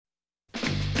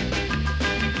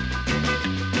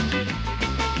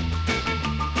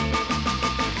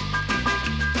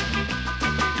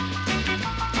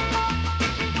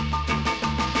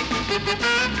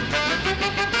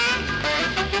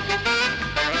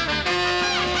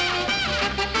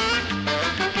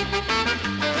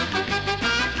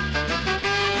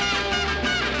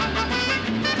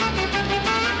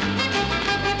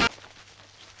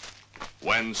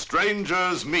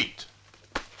Strangers Meet,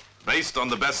 based on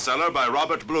the bestseller by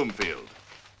Robert Bloomfield,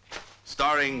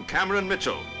 starring Cameron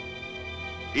Mitchell,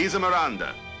 Isa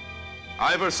Miranda,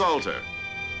 Ivor Salter,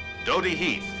 Dodie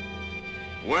Heath,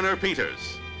 Werner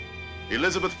Peters,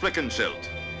 Elizabeth Flickenshilt,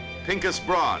 Pincus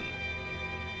Braun,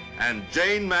 and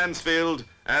Jane Mansfield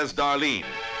as Darlene.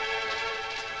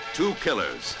 Two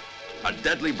killers, a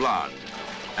deadly blonde,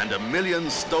 and $1 million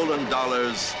stolen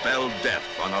dollars spelled death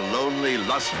on a lonely,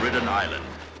 lust-ridden island.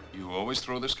 You always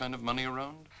throw this kind of money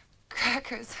around?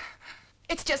 Crackers.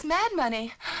 It's just mad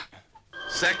money.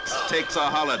 Sex takes a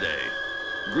holiday.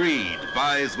 Greed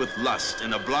vies with lust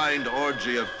in a blind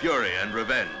orgy of fury and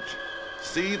revenge.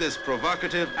 See this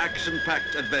provocative,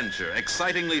 action-packed adventure,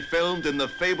 excitingly filmed in the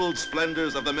fabled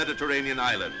splendors of the Mediterranean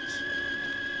islands.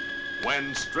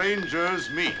 When Strangers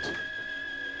Meet.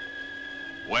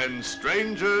 When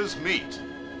Strangers Meet.